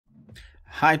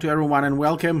Hi to everyone and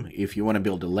welcome. If you want to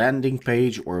build a landing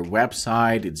page or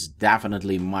website, it's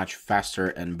definitely much faster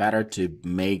and better to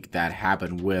make that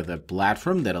happen with a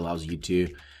platform that allows you to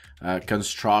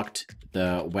construct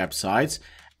the websites.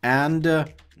 And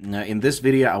in this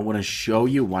video, I want to show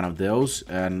you one of those.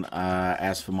 And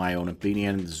as for my own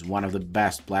opinion, this is one of the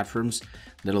best platforms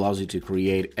that allows you to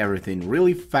create everything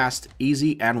really fast,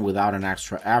 easy, and without an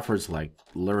extra efforts like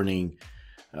learning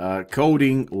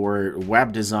coding or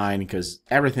web design, because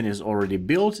everything is already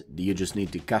built. You just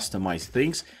need to customize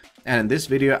things. And in this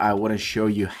video, I want to show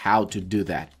you how to do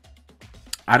that.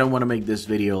 I don't want to make this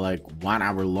video like 1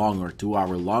 hour long or 2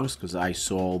 hour long, because I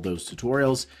saw all those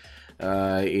tutorials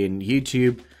in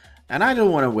YouTube and I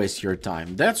don't want to waste your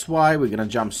time. That's why we're gonna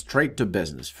jump straight to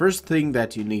business. First thing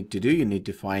that you need to do, you need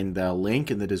to find the link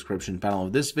in the description panel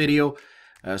of this video.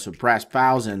 So press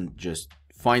pause and just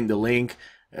find the link.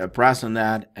 Press on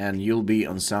that and you'll be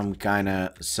on some kind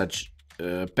of such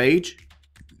page,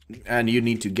 and you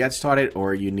need to get started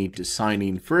or you need to sign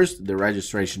in first. The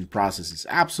registration process is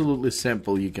absolutely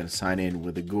simple. You can sign in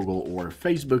with the Google or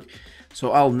Facebook,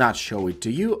 so I'll not show it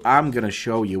to you. I'm gonna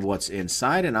show you what's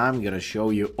inside, and I'm gonna show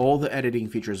you all the editing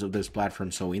features of this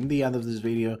platform. So in the end of this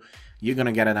video, you're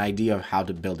gonna get an idea of how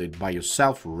to build it by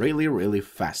yourself really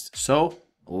fast. So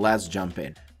let's jump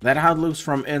in. That's how it looks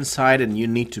from inside, and you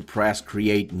need to press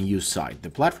create new site. The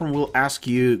platform will ask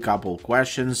you a couple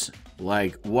questions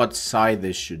like what site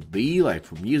this should be, like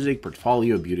for music,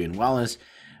 portfolio, beauty and wellness.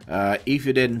 If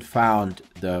you didn't found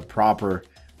the proper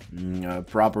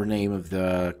name of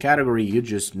the category, you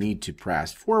just need to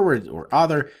press forward or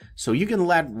other. So you can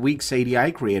let Wix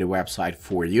ADI create a website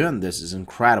for you, and this is an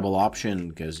incredible option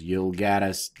because you'll get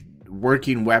a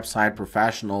working website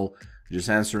professional just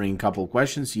answering a couple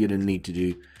questions. You don't need to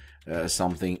do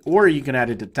something, or you can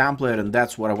edit a template, and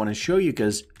that's what I want to show you,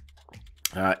 because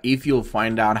if you'll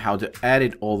find out how to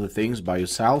edit all the things by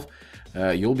yourself,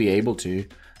 you'll be able to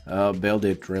build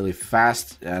it really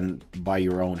fast and by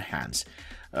your own hands.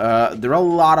 There are a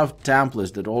lot of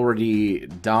templates that already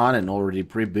done and already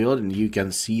pre-built, and you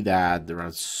can see that there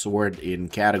are sorted in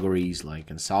categories like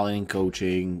consulting,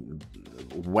 coaching,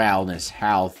 wellness,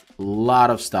 health, a lot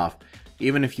of stuff.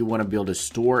 Even if you want to build a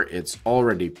store, it's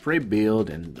already pre-built,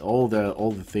 and all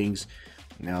the things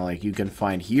now, like you can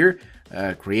find here,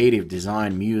 creative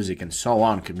design, music, and so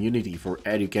on, community, for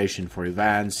education, for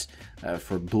events,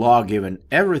 for blog, even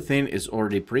everything is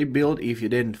already pre-built. If you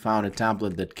didn't find a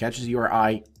template that catches your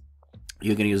eye,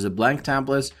 you can use a blank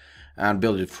templates and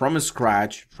build it from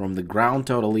scratch, from the ground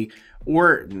totally.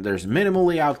 Or there's minimal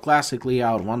layout, classic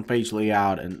layout, one-page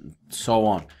layout, and so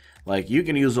on. Like you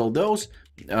can use all those.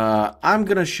 I'm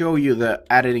gonna show you the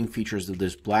editing features of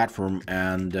this platform,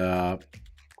 and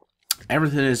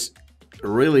everything is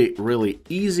really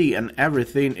easy, and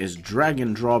everything is drag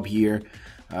and drop here.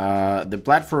 The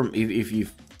platform, if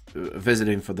you've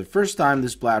visiting for the first time,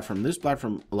 this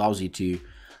platform allows you to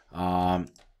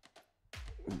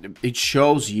it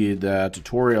shows you the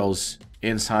tutorials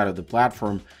inside of the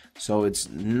platform, so it's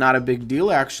not a big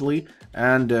deal actually.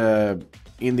 And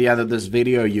in the end of this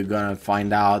video, you're gonna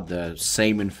find out the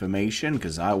same information,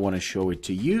 because I want to show it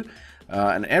to you.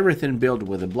 And everything built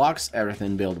with the blocks,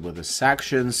 everything built with the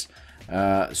sections,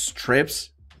 strips.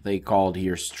 They called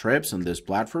here strips on this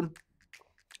platform,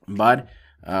 but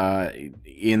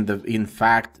in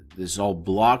fact, this is all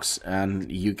blocks,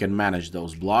 and you can manage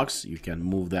those blocks. You can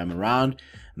move them around.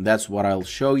 That's what I'll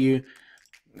show you.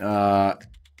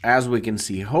 As we can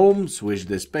see, home, switch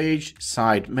this page,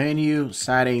 side menu,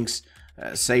 settings,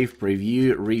 save,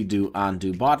 preview, redo,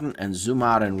 undo button, and zoom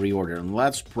out and reorder. And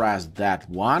let's press that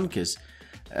one, because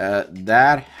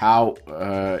that how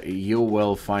you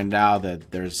will find out that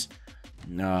there's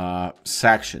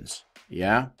sections.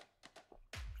 Yeah,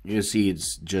 you see,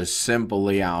 it's just simple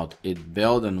layout. It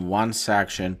built in one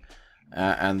section,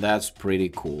 and that's pretty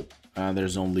cool.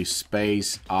 There's only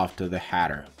space after the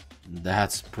header.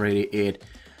 That's pretty it.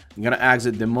 I'm gonna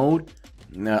exit the mode.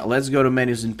 Now let's go to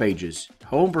menus and pages.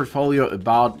 Home, portfolio,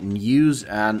 about, news,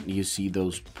 and you see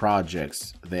those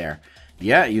projects there.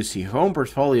 Yeah, you see home,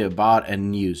 portfolio, about,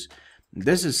 and news.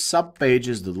 This is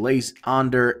Subpages that lays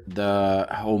under the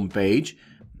home page,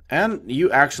 and you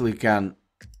actually can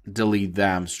delete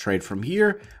them straight from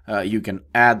here. You can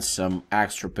add some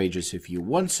extra pages if you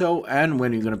want so, and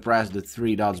when you're gonna press the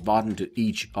three dots button to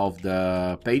each of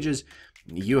the pages,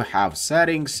 you have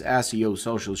settings, SEO,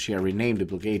 social, share, rename,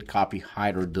 duplicate, copy,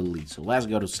 hide, or delete. So let's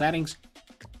go to settings,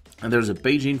 and there's a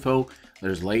page info.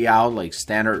 There's layout, like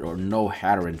standard or no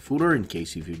header and footer, in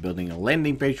case if you're building a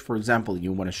landing page, for example,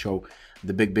 you want to show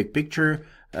the big picture.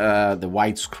 the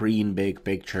widescreen, big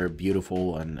picture,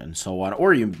 beautiful, and so on.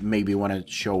 Or you maybe want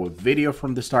to show a video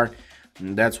from the start.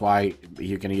 And that's why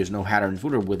you can use no header and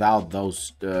footer without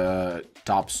those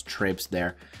top strips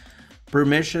there.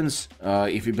 Permissions,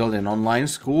 if you build an online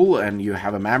school and you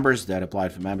have a members that apply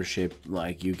for membership,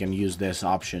 like you can use this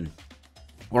option.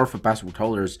 Or for password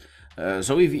holders.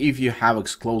 So if you have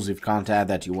exclusive content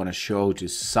that you want to show to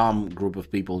some group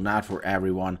of people, not for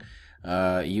everyone,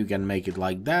 you can make it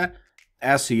like that.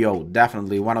 SEO,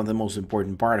 definitely one of the most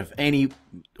important part of any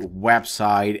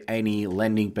website, any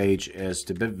landing page, is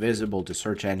to be visible to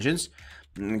search engines,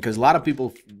 because a lot of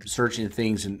people searching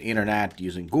things in the internet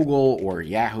using Google or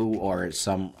Yahoo or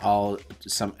some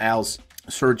else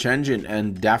search engine,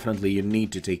 and definitely you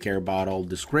need to take care about all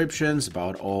descriptions,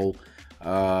 about all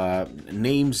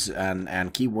names and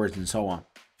keywords and so on.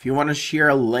 If you want to share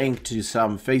a link to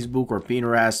some Facebook or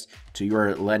Pinterest to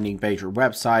your landing page or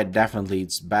website, definitely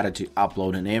it's better to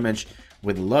upload an image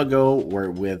with a logo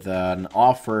or with an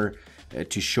offer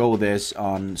to show this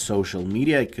on social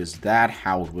media, because that's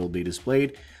how it will be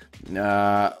displayed.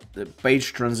 The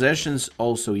page transitions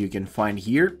also you can find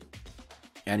here,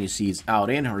 and you see it's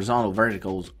out in, horizontal,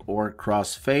 verticals, or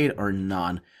crossfade, or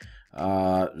none.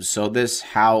 So this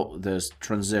how this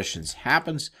transitions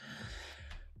happens.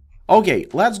 Okay,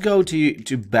 let's go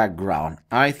to background.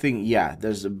 I think, yeah,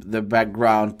 there's the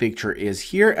background picture is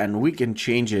here, and we can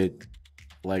change it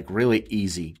like really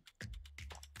easy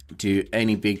to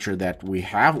any picture that we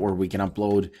have, or we can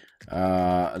upload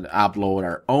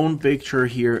our own picture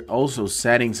here. Also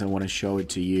settings, I want to show it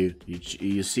to you.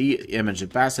 You see image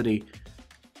opacity,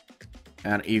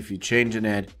 and if you changing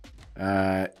it,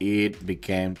 it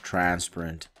became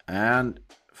transparent. And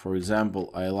for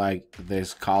example, I like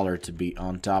this color to be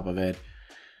on top of it,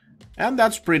 and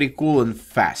that's pretty cool and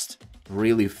fast,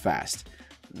 really fast.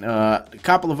 A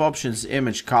couple of options: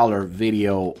 image, color,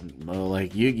 video.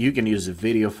 Like you can use a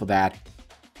video for that,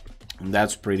 and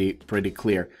that's pretty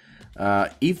clear.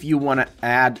 If you want to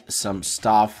add some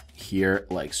stuff here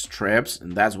like strips,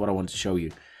 and that's what I want to show you: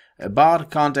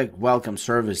 about, contact, welcome,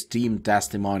 service, team,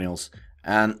 testimonials,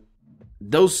 and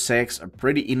those 6 are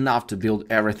pretty enough to build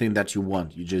everything that you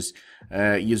want. You just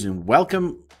using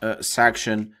welcome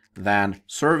section, then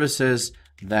services,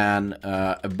 then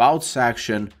about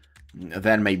section,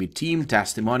 then maybe team,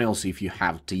 testimonials if you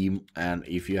have team, and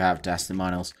if you have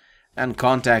testimonials, and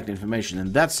contact information,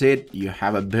 and that's it. You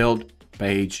have a build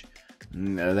page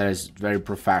that is very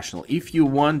professional. If you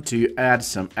want to add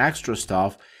some extra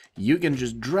stuff, you can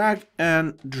just drag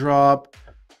and drop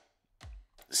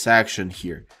section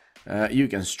here. You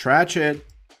can stretch it.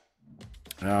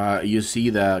 You see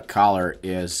the color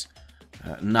is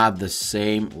not the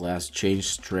same. Let's change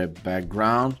strip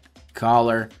background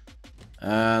color,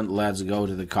 and let's go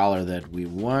to the color that we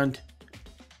want.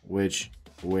 Which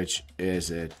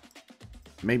is it?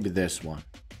 Maybe this one.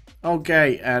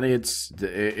 Okay, and it's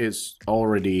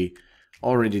already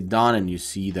done, and you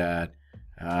see that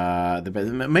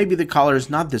maybe the color is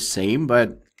not the same,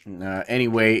 but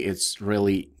anyway, it's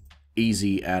really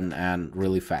easy and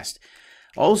really fast.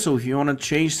 Also, if you want to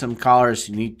change some colors,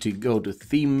 you need to go to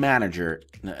theme manager,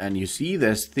 and you see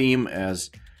this theme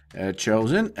is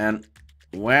chosen, and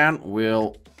when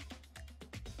we'll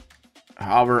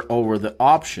hover over the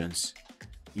options,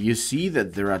 you see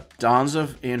that there are tons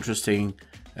of interesting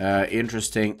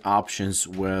options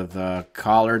with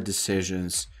color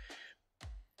decisions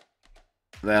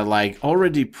that are like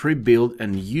already pre-built,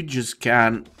 and you just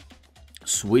can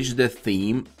switch the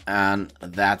theme, and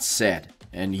that's it,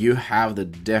 and you have the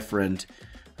different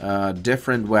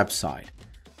website.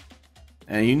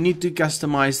 And you need to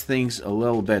customize things a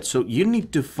little bit, so you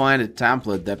need to find a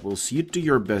template that will suit to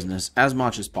your business as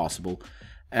much as possible,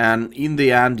 and in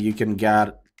the end you can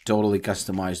get totally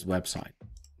customized website.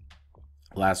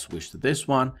 Let's switch to this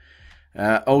one.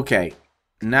 Okay,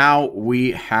 now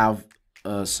we have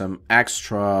some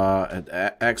extra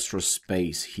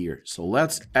space here, so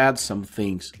let's add some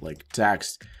things like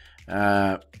text.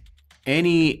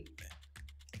 Any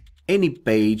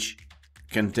page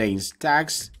contains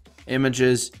text,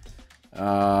 images,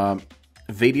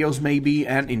 videos maybe,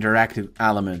 and interactive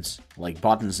elements like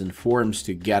buttons and forms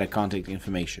to get a contact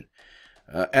information.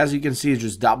 As you can see,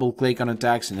 just double click on the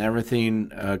text and everything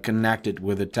connected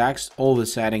with the text. All the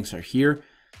settings are here,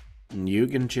 and you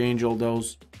can change all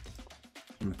those.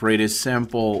 Pretty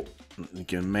simple. You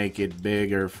can make it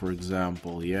bigger, for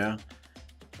example. Yeah,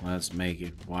 let's make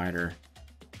it wider.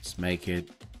 Let's make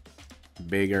it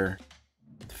bigger.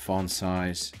 The font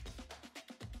size.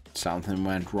 Something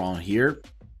went wrong here.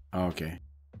 Okay,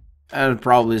 and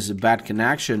probably is a bad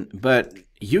connection, but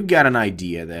you get an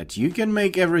idea that you can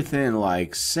make everything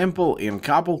like simple in a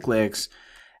couple clicks.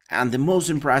 And the most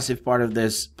impressive part of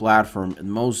this platform,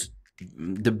 and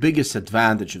the biggest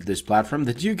advantage of this platform,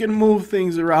 that you can move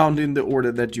things around in the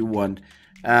order that you want.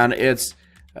 And it's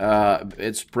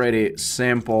pretty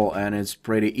simple and it's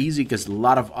pretty easy, because a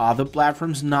lot of other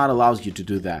platforms not allows you to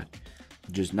do that.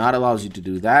 Just not allows you to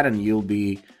do that, and you'll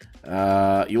be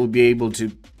able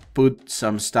to put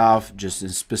some stuff just in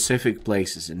specific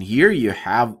places. And here you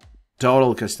have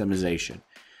total customization,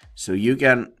 so you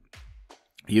can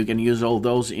use all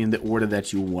those in the order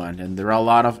that you want. And there are a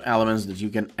lot of elements that you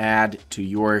can add to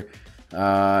your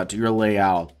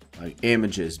layout, like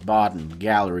images, button,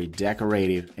 gallery,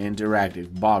 decorative,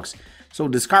 interactive, box. So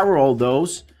discover all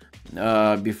those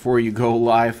before you go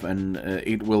live, and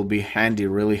it will be handy,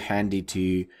 really handy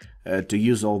to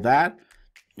use all that.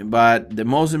 But the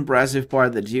most impressive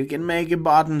part, that you can make a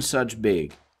button such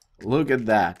big. Look at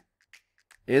that.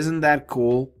 Isn't that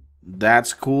cool?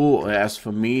 That's cool. As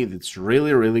for me, it's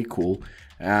really, really cool.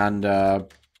 And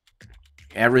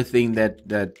everything that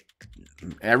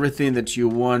you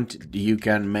want, you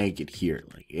can make it here,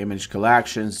 like image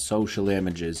collections, social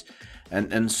images,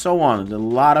 and so on. A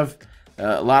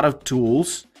lot of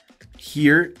tools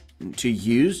here to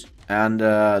use, and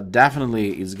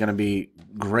definitely it's gonna be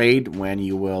great when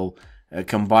you will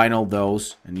combine all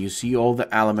those and you see all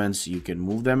the elements. You can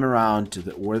move them around to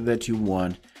the order that you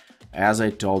want, as I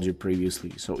told you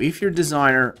previously. So if you're a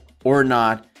designer or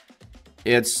not,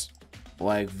 it's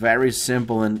like very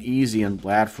simple and easy, and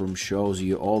platform shows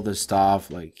you all the stuff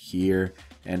like here,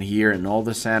 and all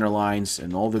the center lines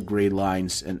and all the grid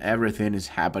lines, and everything is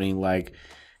happening like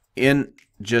in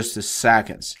just a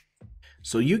seconds.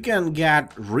 So you can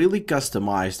get really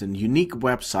customized and unique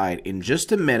website in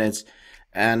just a minute,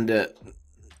 and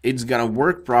it's gonna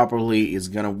work properly. It's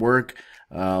gonna work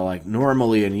like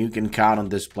normally, and you can count on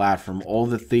this platform. All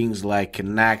the things like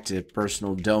connected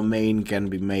personal domain can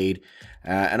be made.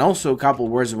 And also a couple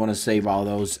words I want to say about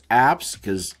those apps,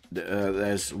 because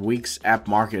this Wix app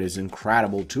market is an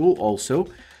incredible tool also.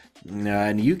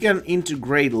 And you can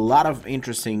integrate a lot of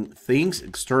interesting things,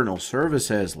 external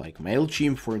services like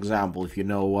MailChimp, for example, if you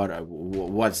know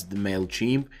what's the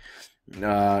MailChimp,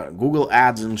 Google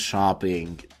Ads and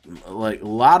shopping, like a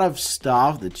lot of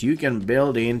stuff that you can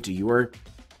build into your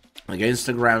like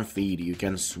Instagram feed. You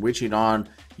can switch it on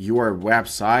your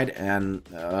website, and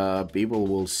people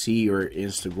will see your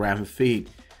Instagram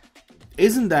feed.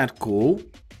 Isn't that cool?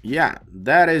 Yeah,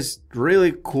 that is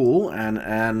really cool,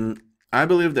 and I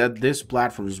believe that this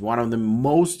platform is one of the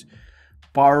most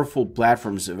powerful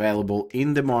platforms available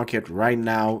in the market right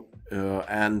now,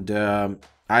 and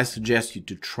I suggest you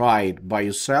to try it by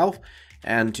yourself.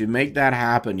 And to make that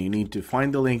happen, you need to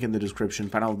find the link in the description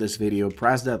panel of this video,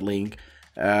 press that link,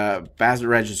 pass the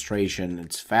registration.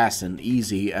 It's fast and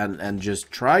easy, and just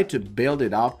try to build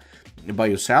it up by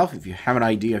yourself. If you have an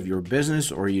idea of your business,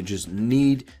 or you just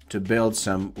need to build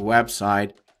some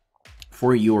website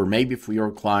for you or maybe for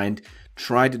your client,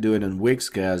 try to do it in Wix,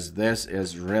 because this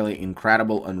is really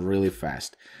incredible and really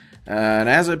fast. And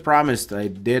as I promised, I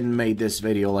didn't make this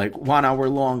video like 1 hour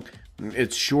long.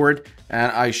 It's short,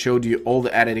 and I showed you all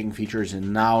the editing features,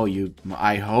 and now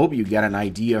I hope you get an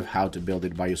idea of how to build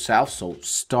it by yourself. So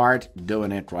start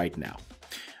doing it right now.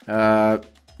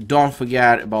 Don't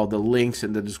forget about the links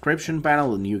in the description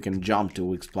panel, and you can jump to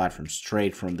Wix platform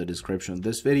straight from the description of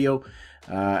this video.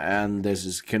 And this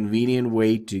is a convenient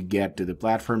way to get to the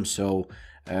platform. So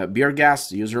be our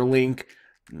guest, use our link.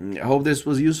 I hope this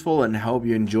was useful and hope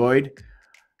you enjoyed.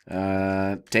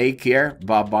 Take care,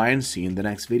 bye bye, and see you in the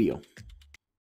next video.